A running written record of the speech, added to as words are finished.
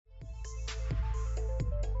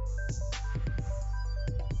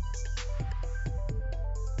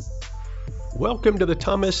Welcome to the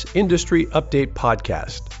Thomas Industry Update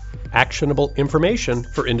Podcast, actionable information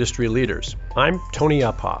for industry leaders. I'm Tony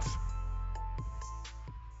Uphoff.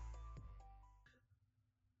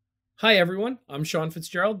 Hi, everyone. I'm Sean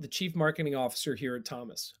Fitzgerald, the Chief Marketing Officer here at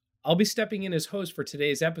Thomas. I'll be stepping in as host for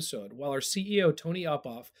today's episode while our CEO, Tony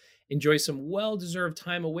Uphoff, enjoys some well-deserved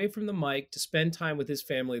time away from the mic to spend time with his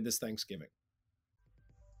family this Thanksgiving.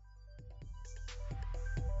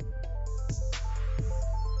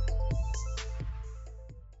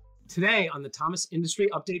 Today on the Thomas Industry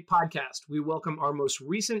Update Podcast, we welcome our most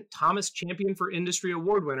recent Thomas Champion for Industry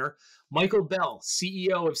Award winner, Michael Bell,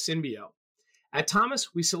 CEO of Symbio. At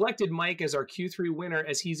Thomas, we selected Mike as our Q3 winner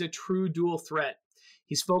as he's a true dual threat.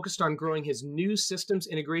 He's focused on growing his new systems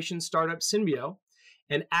integration startup, Symbio,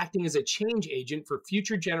 and acting as a change agent for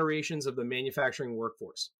future generations of the manufacturing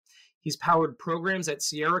workforce. He's powered programs at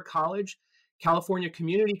Sierra College, California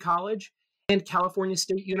Community College, and California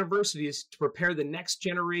State Universities to prepare the next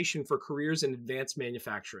generation for careers in advanced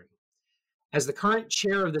manufacturing. As the current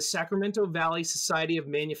chair of the Sacramento Valley Society of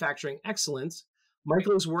Manufacturing Excellence,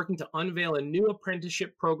 Michael is working to unveil a new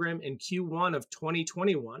apprenticeship program in Q1 of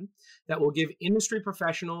 2021 that will give industry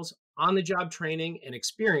professionals on-the-job training and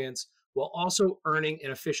experience while also earning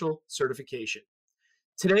an official certification.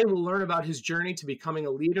 Today, we'll learn about his journey to becoming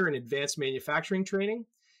a leader in advanced manufacturing training,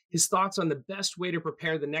 his thoughts on the best way to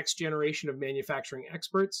prepare the next generation of manufacturing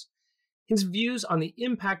experts, his views on the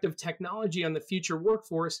impact of technology on the future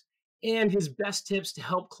workforce, and his best tips to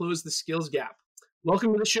help close the skills gap.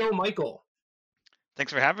 Welcome to the show, Michael.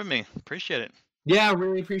 Thanks for having me. Appreciate it. Yeah,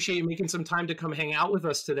 really appreciate you making some time to come hang out with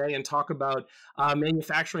us today and talk about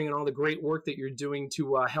manufacturing and all the great work that you're doing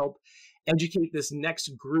to help educate this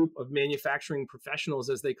next group of manufacturing professionals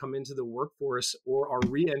as they come into the workforce or are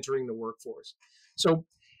re-entering the workforce. So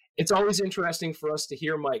it's always interesting for us to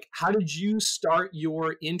hear, Mike, how did you start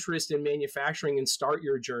your interest in manufacturing and start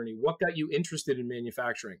your journey? What got you interested in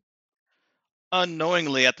manufacturing?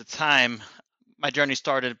 Unknowingly at the time, my journey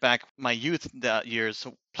started back my youth years.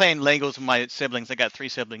 So playing Legos with my siblings. I got 3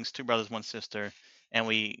 siblings, 2 brothers, 1 sister. And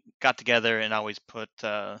we got together and always put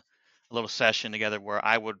a little session together where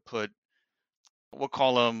I would put, we'll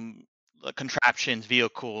call them contraptions,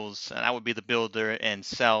 vehicles, and I would be the builder and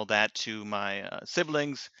sell that to my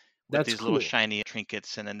siblings with That's these cool. little shiny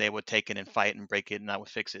trinkets. And then they would take it and fight and break it and I would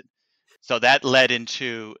fix it. So that led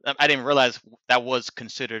into, I didn't realize that was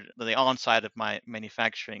considered the onside of my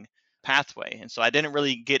manufacturing pathway. And so I didn't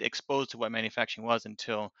really get exposed to what manufacturing was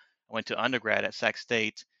until I went to undergrad at Sac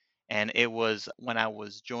State. And it was when I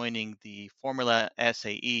was joining the Formula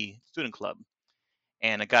SAE student club.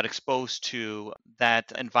 And I got exposed to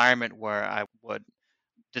that environment where I would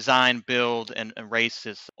design, build, and race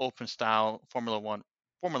this open style Formula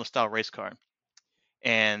style race car.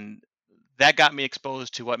 And that got me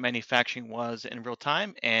exposed to what manufacturing was in real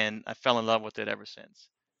time, and I fell in love with it ever since.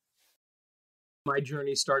 My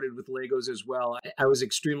journey started with Legos as well. I was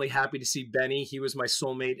extremely happy to see Benny. He was my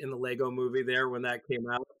soulmate in the Lego movie there when that came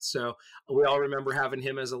out. So we all remember having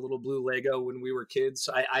him as a little blue Lego when we were kids.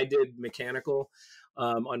 I did mechanical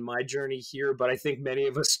on my journey here, but I think many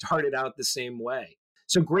of us started out the same way.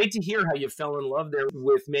 So great to hear how you fell in love there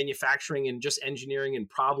with manufacturing and just engineering and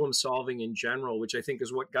problem solving in general, which I think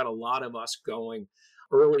is what got a lot of us going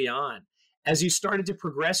early on. As you started to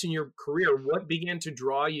progress in your career, what began to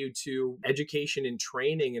draw you to education and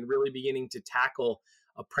training and really beginning to tackle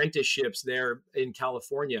apprenticeships there in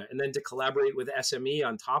California and then to collaborate with SME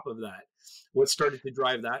on top of that? What started to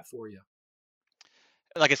drive that for you?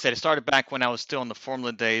 Like I said, it started back when I was still in the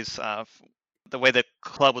Formula days. The way the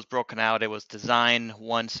club was broken out, it was design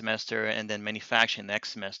one semester and then manufacturing the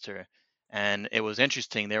next semester. And it was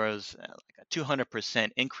interesting. There was like a 200%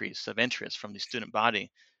 increase of interest from the student body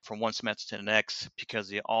from one semester to the next because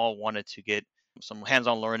they all wanted to get some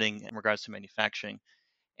hands-on learning in regards to manufacturing.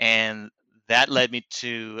 And that led me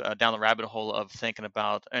to down the rabbit hole of thinking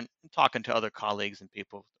about and talking to other colleagues and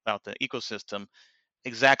people about the ecosystem,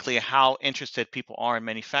 exactly how interested people are in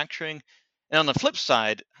manufacturing. And on the flip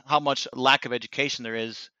side, how much lack of education there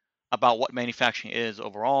is about what manufacturing is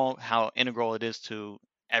overall, how integral it is to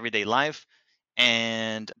everyday life,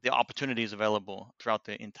 and the opportunities available throughout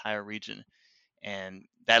the entire region. And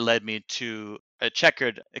that led me to a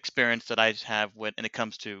checkered experience that I have when it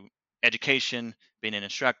comes to education, being an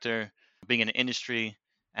instructor, being in the industry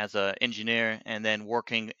as an engineer, and then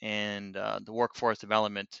working in the workforce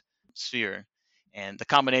development sphere. And the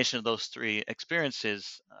combination of those 3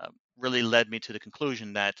 experiences really led me to the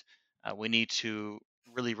conclusion that we need to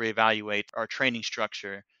really reevaluate our training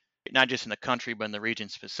structure, not just in the country, but in the region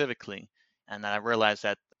specifically. And I realized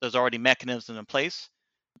that there's already mechanisms in place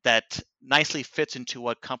that nicely fits into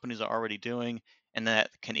what companies are already doing and that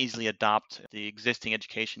can easily adopt the existing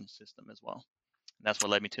education system as well. And that's what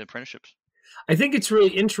led me to apprenticeships. I think it's really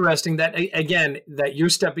interesting that, again, that you're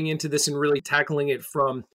stepping into this and really tackling it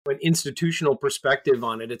from an institutional perspective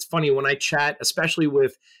on it. It's funny when I chat, especially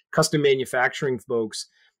with custom manufacturing folks,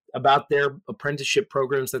 about their apprenticeship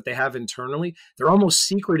programs that they have internally, they're almost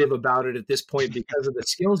secretive about it at this point because of the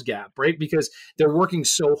skills gap, right? Because they're working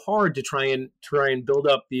so hard to try and build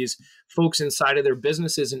up these folks inside of their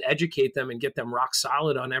businesses and educate them and get them rock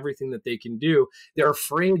solid on everything that they can do. They're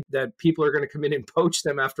afraid that people are going to come in and poach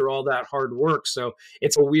them after all that hard work. So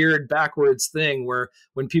it's a weird backwards thing where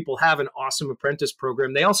when people have an awesome apprentice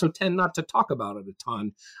program, they also tend not to talk about it a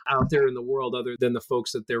ton out there in the world other than the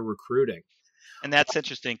folks that they're recruiting. And that's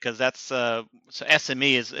interesting because that's so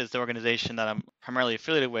SME is the organization that I'm primarily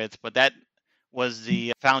affiliated with, but that was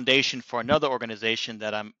the foundation for another organization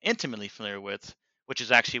that I'm intimately familiar with, which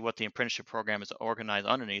is actually what the apprenticeship program is organized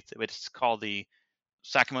underneath. It's called the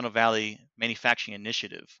Sacramento Valley Manufacturing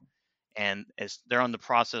Initiative. And they're on the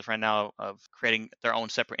process right now of creating their own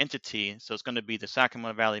separate entity. So it's going to be the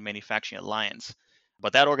Sacramento Valley Manufacturing Alliance.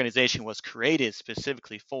 But that organization was created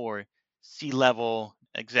specifically for C-level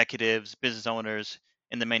executives, business owners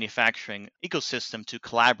in the manufacturing ecosystem to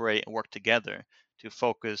collaborate and work together to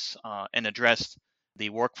focus and address the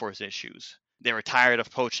workforce issues. They were tired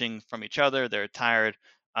of poaching from each other. They're tired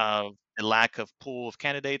of the lack of pool of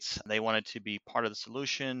candidates. They wanted to be part of the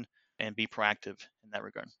solution and be proactive in that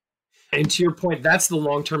regard. And to your point, that's the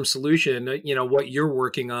long-term solution. What you're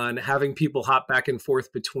working on, having people hop back and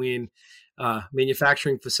forth between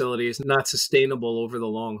manufacturing facilities, not sustainable over the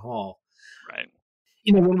long haul. Right.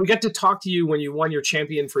 When we get to talk to you when you won your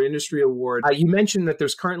Champion for Industry award, you mentioned that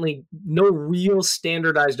there's currently no real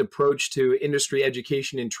standardized approach to industry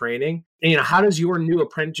education and training. And, how does your new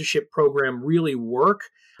apprenticeship program really work?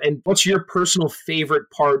 And what's your personal favorite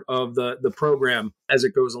part of the program as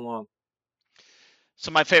it goes along? So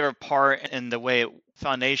my favorite part and the way it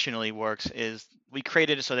foundationally works is we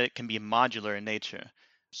created it so that it can be modular in nature.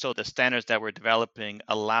 So the standards that we're developing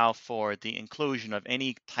allow for the inclusion of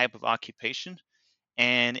any type of occupation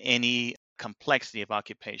and any complexity of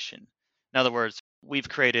occupation. In other words, we've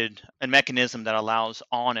created a mechanism that allows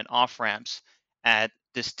on and off ramps at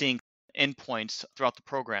distinct endpoints throughout the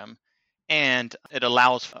program. And it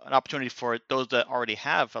allows an opportunity for those that already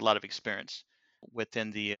have a lot of experience within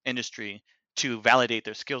the industry to validate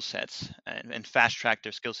their skill sets and fast track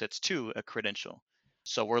their skill sets to a credential.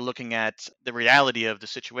 So we're looking at the reality of the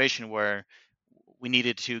situation where we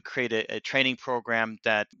needed to create a training program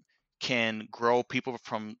that can grow people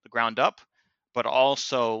from the ground up, but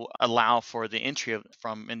also allow for the entry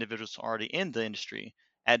from individuals already in the industry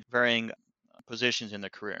at varying positions in their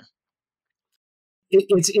career.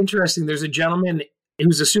 It's interesting. There's a gentleman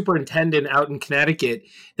who's a superintendent out in Connecticut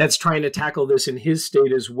that's trying to tackle this in his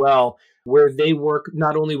state as well, where they work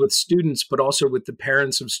not only with students, but also with the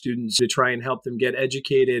parents of students to try and help them get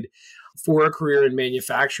educated for a career in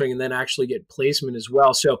manufacturing and then actually get placement as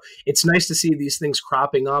well. So it's nice to see these things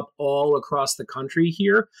cropping up all across the country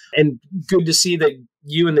here. And good to see that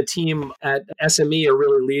you and the team at SME are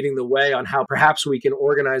really leading the way on how perhaps we can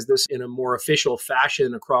organize this in a more official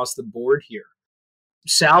fashion across the board here.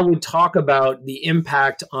 Sal would talk about the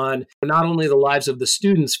impact on not only the lives of the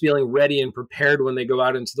students feeling ready and prepared when they go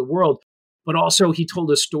out into the world, but also he told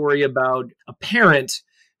a story about a parent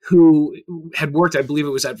who had worked, I believe it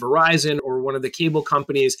was at Verizon or one of the cable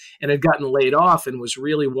companies, and had gotten laid off and was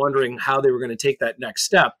really wondering how they were going to take that next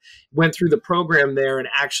step. Went through the program there and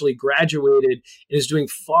actually graduated and is doing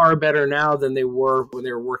far better now than they were when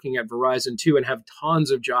they were working at Verizon too, and have tons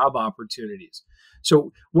of job opportunities.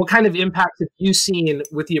 So what kind of impact have you seen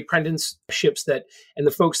with the apprenticeships and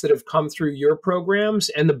the folks that have come through your programs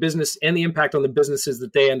and the business and the impact on the businesses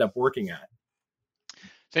that they end up working at?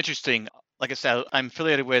 It's interesting. Like I said, I'm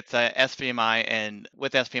affiliated with SVMI, and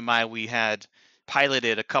with SVMI, we had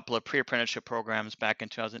piloted a couple of pre-apprenticeship programs back in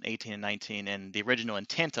 2018 and 19, and the original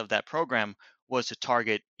intent of that program was to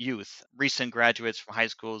target youth, recent graduates from high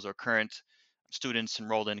schools or current students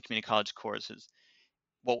enrolled in community college courses.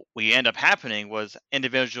 What we end up happening was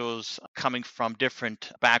individuals coming from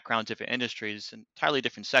different backgrounds, different industries, entirely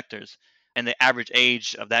different sectors, and the average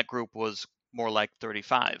age of that group was more like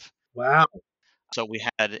 35. Wow. So we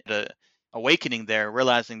had the awakening there,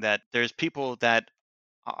 realizing that there's people that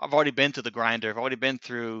have already been to the grinder, have already been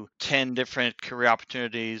through 10 different career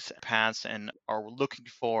opportunities, paths, and are looking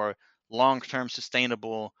for long-term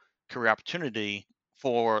sustainable career opportunity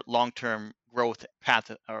for long-term growth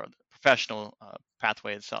path or professional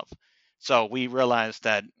pathway itself. So we realized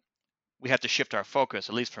that we have to shift our focus.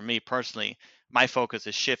 At least for me personally, my focus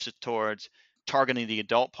is shifted towards targeting the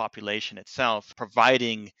adult population itself,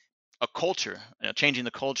 providing a culture, changing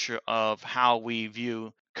the culture of how we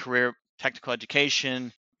view career technical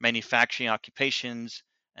education, manufacturing occupations,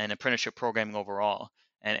 and apprenticeship programming overall.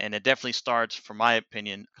 And it definitely starts, from my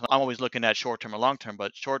opinion, I'm always looking at short term or long term,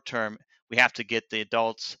 but short term, we have to get the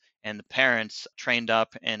adults and the parents trained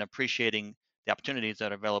up and appreciating the opportunities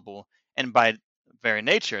that are available. And by very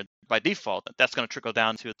nature, by default, that's going to trickle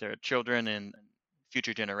down to their children and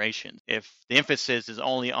future generations. If the emphasis is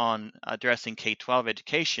only on addressing K-12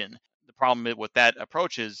 education, the problem with that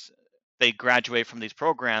approach is they graduate from these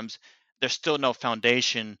programs, there's still no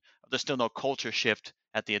foundation, there's still no culture shift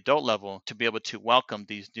at the adult level to be able to welcome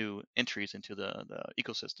these new entries into the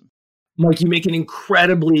ecosystem. Mike, you make an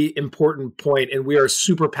incredibly important point, and we are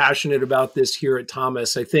super passionate about this here at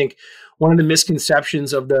Thomas. I think one of the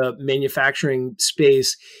misconceptions of the manufacturing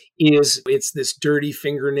space is it's this dirty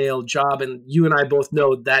fingernail job. And you and I both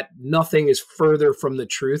know that nothing is further from the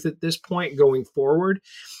truth at this point going forward.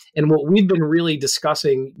 And what we've been really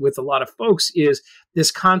discussing with a lot of folks is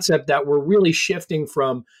this concept that we're really shifting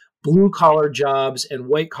from blue collar jobs and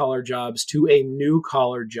white collar jobs to a new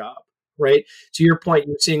collar job. Right? To your point,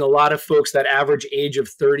 you're seeing a lot of folks that average age of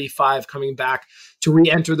 35 coming back to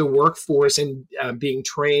re-enter the workforce and being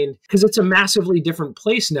trained, because it's a massively different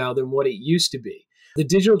place now than what it used to be. The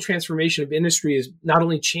digital transformation of industry has not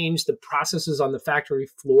only changed the processes on the factory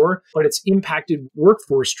floor, but it's impacted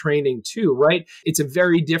workforce training too, right? It's a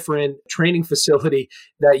very different training facility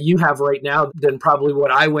that you have right now than probably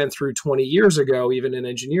what I went through 20 years ago, even in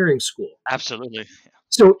engineering school. Absolutely.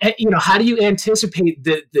 So, how do you anticipate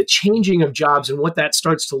the changing of jobs and what that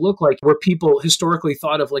starts to look like, where people historically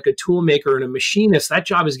thought of like a tool maker and a machinist? That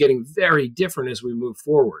job is getting very different as we move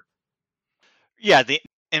forward. Yeah, the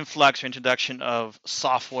influx or introduction of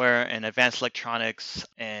software and advanced electronics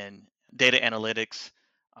and data analytics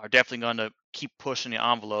are definitely going to keep pushing the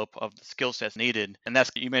envelope of the skill sets needed. And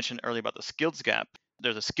that's, you mentioned earlier about the skills gap.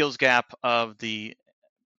 There's a skills gap of the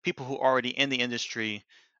people who are already in the industry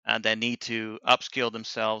that need to upskill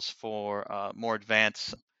themselves for more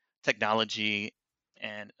advanced technology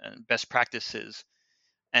and best practices.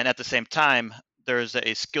 And at the same time, there's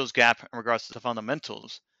a skills gap in regards to the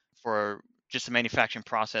fundamentals for just the manufacturing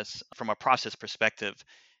process from a process perspective.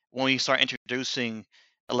 When we start introducing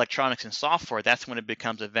electronics and software, that's when it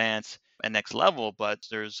becomes advanced and next level, but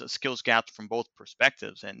there's a skills gap from both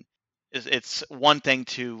perspectives. And it's one thing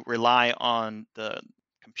to rely on the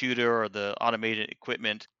computer or the automated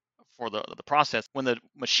equipment for the process. When the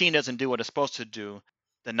machine doesn't do what it's supposed to do,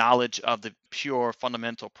 the knowledge of the pure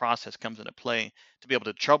fundamental process comes into play to be able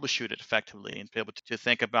to troubleshoot it effectively and be able to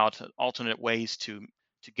think about alternate ways to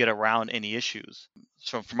get around any issues.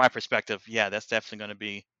 So from my perspective, yeah, that's definitely going to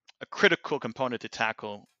be a critical component to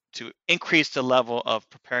tackle to increase the level of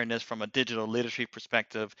preparedness from a digital literacy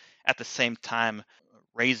perspective, at the same time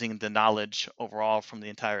raising the knowledge overall from the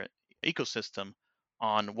entire ecosystem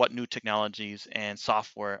on what new technologies and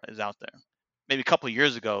software is out there. Maybe a couple of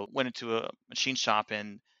years ago, went into a machine shop,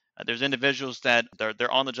 and there's individuals that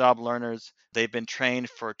they're on-the-job learners. They've been trained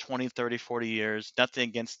for 20, 30, 40 years. Nothing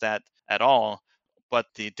against that at all. But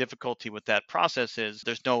the difficulty with that process is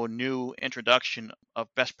there's no new introduction of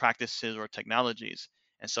best practices or technologies.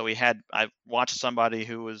 And so I watched somebody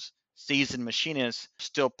who was seasoned machinist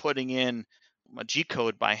still putting in a G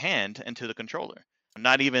code by hand into the controller.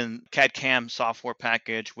 Not even CAD/CAM software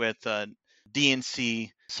package with a DNC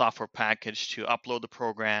software package to upload the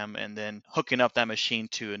program and then hooking up that machine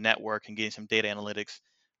to a network and getting some data analytics.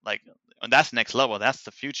 Like, that's next level. That's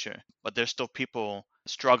the future. But there's still people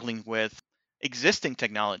struggling with existing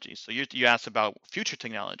technologies. So you asked about future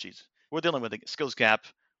technologies. We're dealing with a skills gap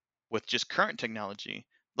with just current technology,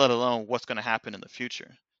 let alone what's going to happen in the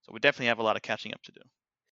future. So we definitely have a lot of catching up to do.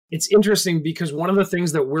 It's interesting because one of the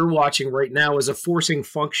things that we're watching right now is a forcing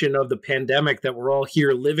function of the pandemic that we're all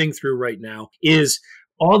here living through right now is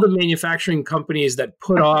all the manufacturing companies that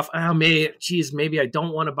put off, maybe I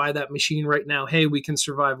don't want to buy that machine right now. Hey, we can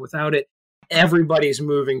survive without it. Everybody's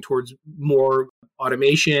moving towards more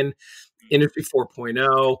automation, Industry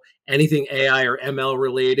 4.0, anything AI or ML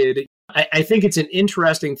related. I think it's an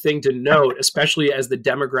interesting thing to note, especially as the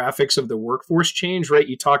demographics of the workforce change, right?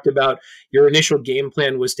 You talked about your initial game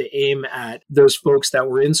plan was to aim at those folks that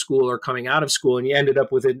were in school or coming out of school, and you ended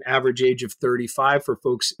up with an average age of 35 for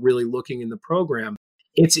folks really looking in the program.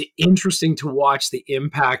 It's interesting to watch the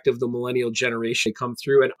impact of the millennial generation come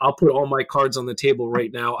through. And I'll put all my cards on the table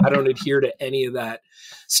right now. I don't adhere to any of that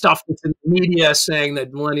stuff that's in the media saying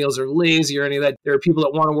that millennials are lazy or any of that. There are people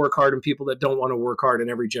that want to work hard and people that don't want to work hard in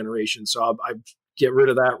every generation. So I get rid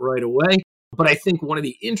of that right away. But I think one of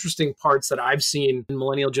the interesting parts that I've seen in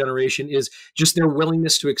millennial generation is just their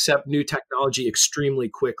willingness to accept new technology extremely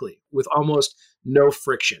quickly with almost no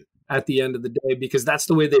friction at the end of the day, because that's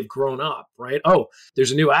the way they've grown up, right? Oh,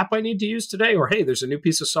 there's a new app I need to use today, or hey, there's a new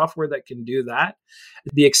piece of software that can do that.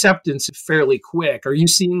 The acceptance is fairly quick. Are you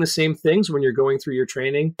seeing the same things when you're going through your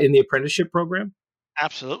training in the apprenticeship program?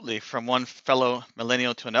 Absolutely, from one fellow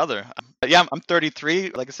millennial to another. But yeah, I'm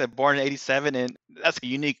 33. Like I said, born in '87, and that's a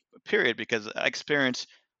unique period because I experienced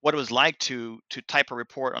what it was like to type a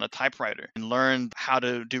report on a typewriter and learn how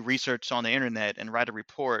to do research on the internet and write a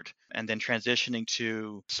report, and then transitioning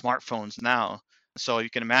to smartphones now. So you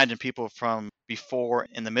can imagine people from before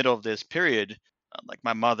in the middle of this period, like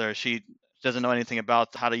my mother, she doesn't know anything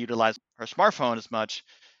about how to utilize her smartphone as much.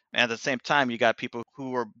 And at the same time, you got people who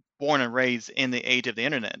were born and raised in the age of the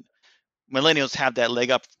internet. Millennials have that leg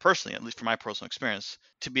up personally, at least from my personal experience,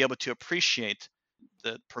 to be able to appreciate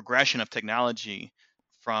the progression of technology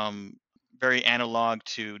from very analog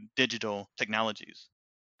to digital technologies.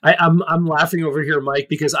 I'm laughing over here, Mike,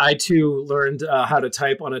 because I too learned how to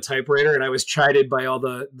type on a typewriter, and I was chided by all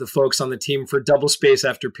the folks on the team for double space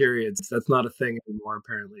after periods. That's not a thing anymore,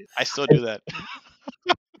 apparently. I still do that.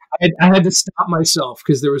 I had to stop myself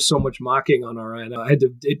because there was so much mocking on our end. I had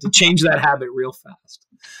to change that habit real fast.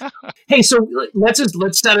 Hey, so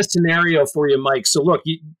let's set a scenario for you, Mike. So look,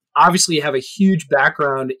 you obviously have a huge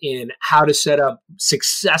background in how to set up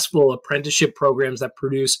successful apprenticeship programs that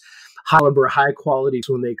produce high quality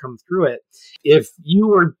when they come through it. If you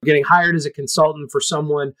were getting hired as a consultant for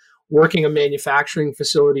someone working a manufacturing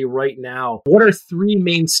facility right now, what are three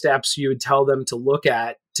main steps you would tell them to look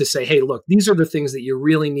at to say, hey, look, these are the things that you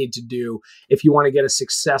really need to do if you want to get a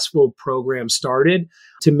successful program started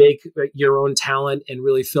to make your own talent and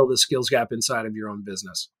really fill the skills gap inside of your own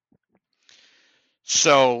business?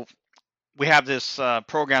 So we have this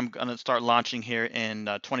program going to start launching here in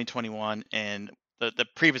 2021, and the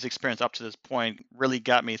previous experience up to this point really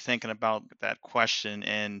got me thinking about that question.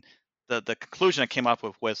 And the conclusion I came up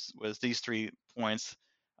with was these 3 points.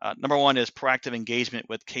 Number one is proactive engagement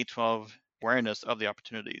with K-12 awareness of the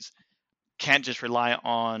opportunities. Can't just rely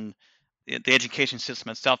on the education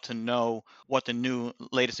system itself to know what the new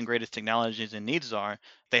latest and greatest technologies and needs are.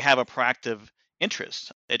 They have a proactive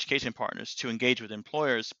interest, education partners, to engage with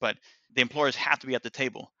employers, but the employers have to be at the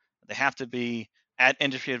table. They have to be at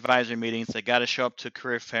industry advisory meetings. They got to show up to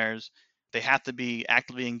career fairs. They have to be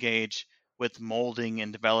actively engaged with molding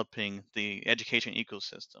and developing the education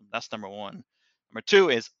ecosystem. That's number one. Number two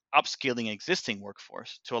is upskilling existing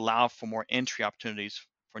workforce to allow for more entry opportunities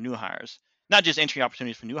for new hires. Not just entry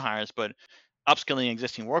opportunities for new hires, but upskilling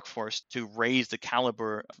existing workforce to raise the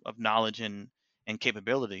caliber of knowledge and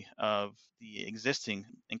capability of the existing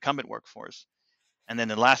incumbent workforce. And then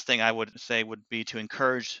the last thing I would say would be to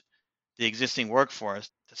encourage the existing workforce,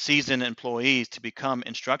 the seasoned employees, to become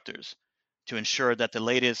instructors to ensure that the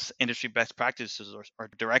latest industry best practices are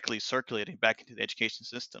directly circulating back into the education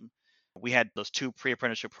system. We had those 2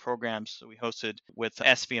 pre-apprenticeship programs that we hosted with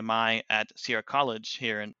SVMI at Sierra College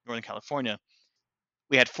here in Northern California.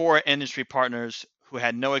 We had 4 industry partners who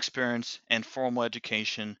had no experience in formal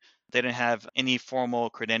education. They didn't have any formal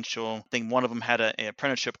credential. I think one of them had an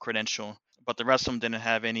apprenticeship credential, but the rest of them didn't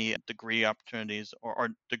have any degree opportunities or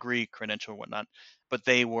degree credential or whatnot. But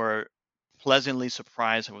they were pleasantly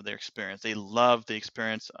surprised with their experience. They loved the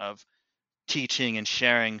experience of teaching and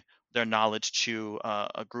sharing their knowledge to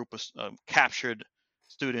a group of captured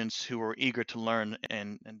students who were eager to learn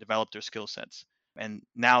and develop their skill sets. And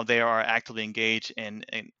now they are actively engaged in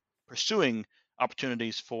pursuing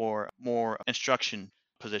opportunities for more instruction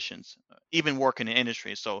positions, even working in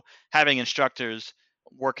industry. So having instructors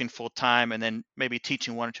working full time and then maybe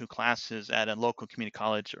teaching 1 or 2 classes at a local community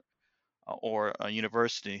college or a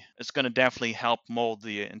university, it's going to definitely help mold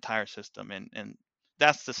the entire system. And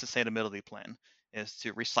that's the sustainability plan, is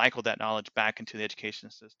to recycle that knowledge back into the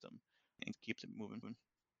education system and keeps it moving.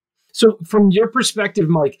 So from your perspective,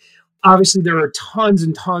 Mike, obviously there are tons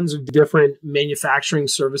and tons of different manufacturing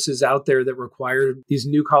services out there that require these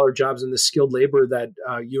new collar jobs and the skilled labor that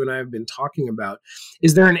you and I have been talking about.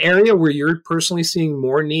 Is there an area where you're personally seeing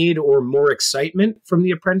more need or more excitement from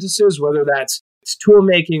the apprentices, whether that's tool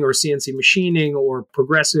making or CNC machining or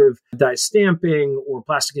progressive die stamping or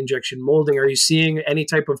plastic injection molding? Are you seeing any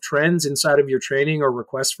type of trends inside of your training or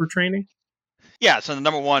requests for training? Yeah, so the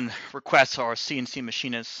number one requests are CNC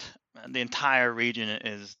machinists. The entire region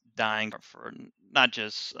is dying for not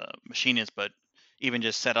just machinists, but even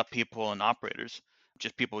just setup people and operators.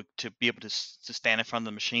 Just people to be able to stand in front of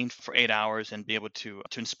the machine for 8 hours and be able to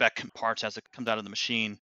inspect parts as it comes out of the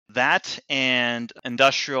machine. That and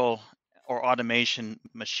industrial or automation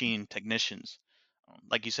machine technicians.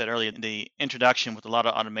 Like you said earlier, the introduction with a lot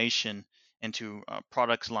of automation into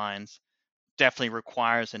products lines definitely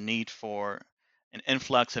requires a need for an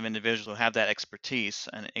influx of individuals who have that expertise.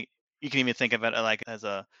 And you can even think of it like as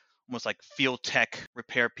a almost like field tech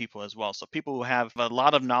repair people as well. So people who have a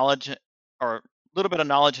lot of knowledge or a little bit of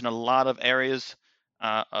knowledge in a lot of areas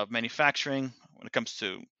of manufacturing when it comes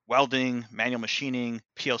to welding, manual machining,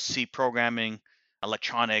 PLC programming,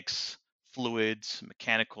 electronics, fluids,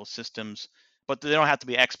 mechanical systems. But they don't have to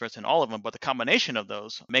be experts in all of them. But the combination of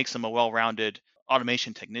those makes them a well-rounded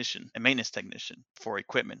automation technician and maintenance technician for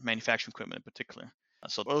equipment, manufacturing equipment in particular.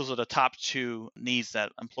 So those are the top two needs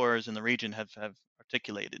that employers in the region have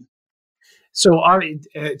articulated. So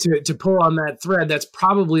to pull on that thread, that's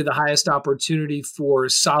probably the highest opportunity for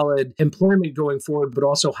solid employment going forward, but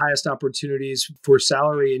also highest opportunities for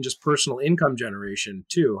salary and just personal income generation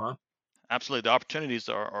too, huh? Absolutely. The opportunities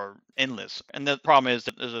are endless. And the problem is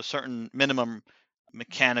that there's a certain minimum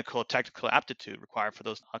mechanical, technical aptitude required for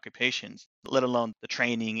those occupations, let alone the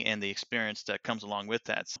training and the experience that comes along with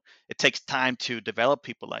that. So it takes time to develop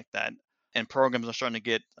people like that. And programs are starting to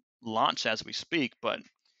get launched as we speak, but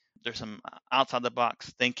there's some outside the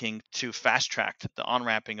box thinking to fast track the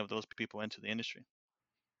on-ramping of those people into the industry.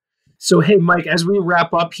 So, hey, Mike, as we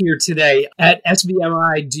wrap up here today at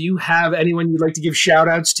SVMI, do you have anyone you'd like to give shout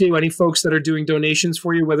outs to? Any folks that are doing donations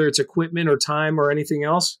for you, whether it's equipment or time or anything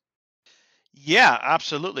else? Yeah,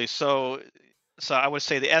 absolutely. So I would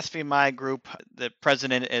say the SVMI group, the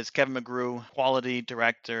president is Kevin McGrew, quality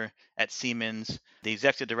director at Siemens. The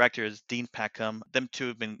executive director is Dean Peckham. Them two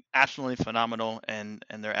have been absolutely phenomenal in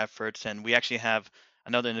their efforts. And we actually have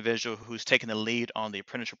another individual who's taken the lead on the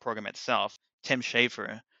apprenticeship program itself, Tim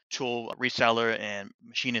Schaefer, tool reseller and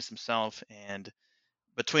machinist himself. And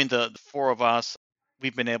between the four of us,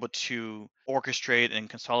 we've been able to orchestrate and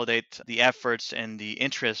consolidate the efforts and the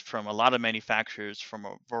interest from a lot of manufacturers from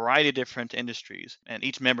a variety of different industries. And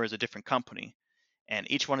each member is a different company. And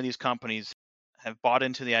each one of these companies have bought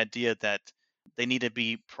into the idea that they need to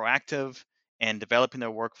be proactive and developing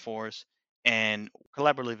their workforce and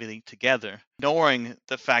collaboratively together, knowing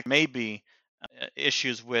the fact maybe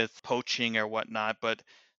issues with poaching or whatnot, but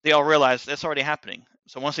they all realize that's already happening.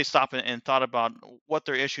 So once they stop and thought about what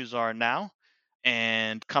their issues are now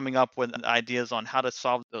and coming up with ideas on how to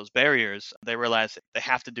solve those barriers, they realize they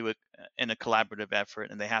have to do it in a collaborative effort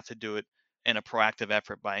and they have to do it in a proactive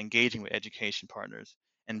effort by engaging with education partners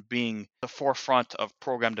and being the forefront of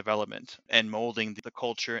program development and molding the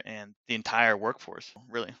culture and the entire workforce,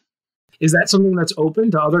 really. Is that something that's open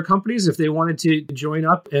to other companies if they wanted to join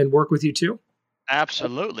up and work with you too?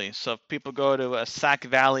 Absolutely. So if people go to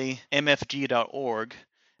sackvalleymfg.org,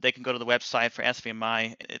 they can go to the website for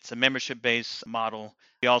SVMI. It's a membership-based model.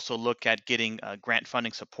 We also look at getting grant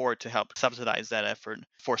funding support to help subsidize that effort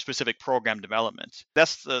for specific program development.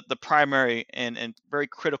 That's the primary and very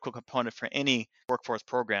critical component for any workforce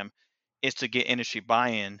program is to get industry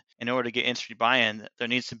buy-in. In order to get industry buy-in, there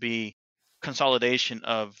needs to be consolidation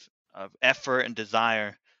of effort and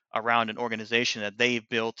desire around an organization that they've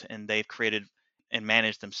built and they've created and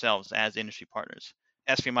manage themselves as industry partners.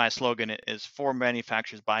 SVMI's slogan is for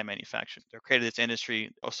manufacturers by manufacturers. They've created this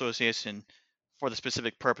industry association for the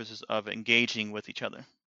specific purposes of engaging with each other.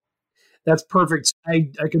 That's perfect.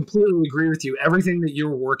 I completely agree with you. Everything that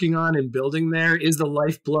you're working on and building there is the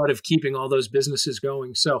lifeblood of keeping all those businesses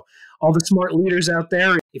going. So all the smart leaders out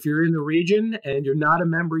there, if you're in the region and you're not a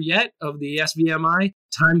member yet of the SVMI,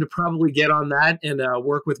 time to probably get on that and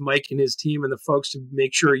work with Mike and his team and the folks to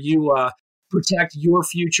make sure you protect your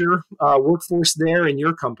future workforce there in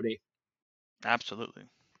your company. Absolutely.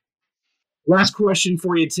 Last question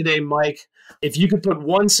for you today, Mike. If you could put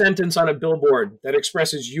one sentence on a billboard that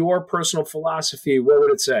expresses your personal philosophy, what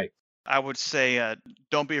would it say? I would say,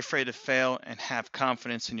 don't be afraid to fail and have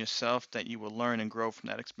confidence in yourself that you will learn and grow from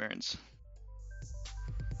that experience.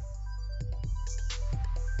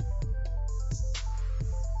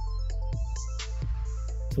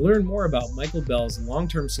 To learn more about Michael Bell's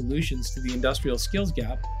long-term solutions to the industrial skills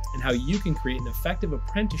gap and how you can create an effective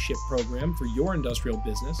apprenticeship program for your industrial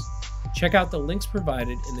business, check out the links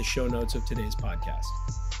provided in the show notes of today's podcast.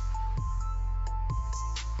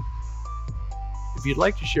 If you'd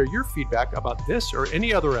like to share your feedback about this or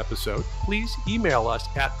any other episode, please email us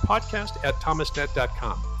at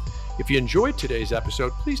podcast@thomasnet.com. If you enjoyed today's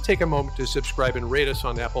episode, please take a moment to subscribe and rate us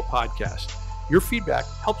on Apple Podcasts. Your feedback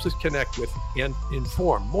helps us connect with and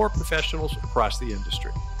inform more professionals across the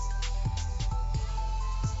industry.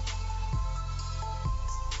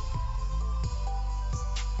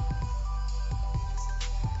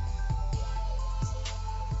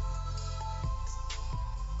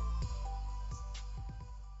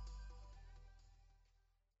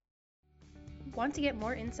 Want to get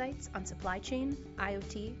more insights on supply chain,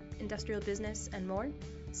 IoT, industrial business, and more?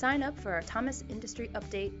 Sign up for our Thomas Industry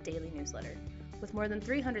Update daily newsletter. With more than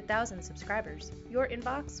 300,000 subscribers, your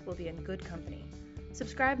inbox will be in good company.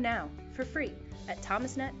 Subscribe now for free at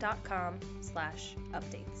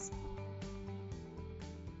thomasnet.com/updates.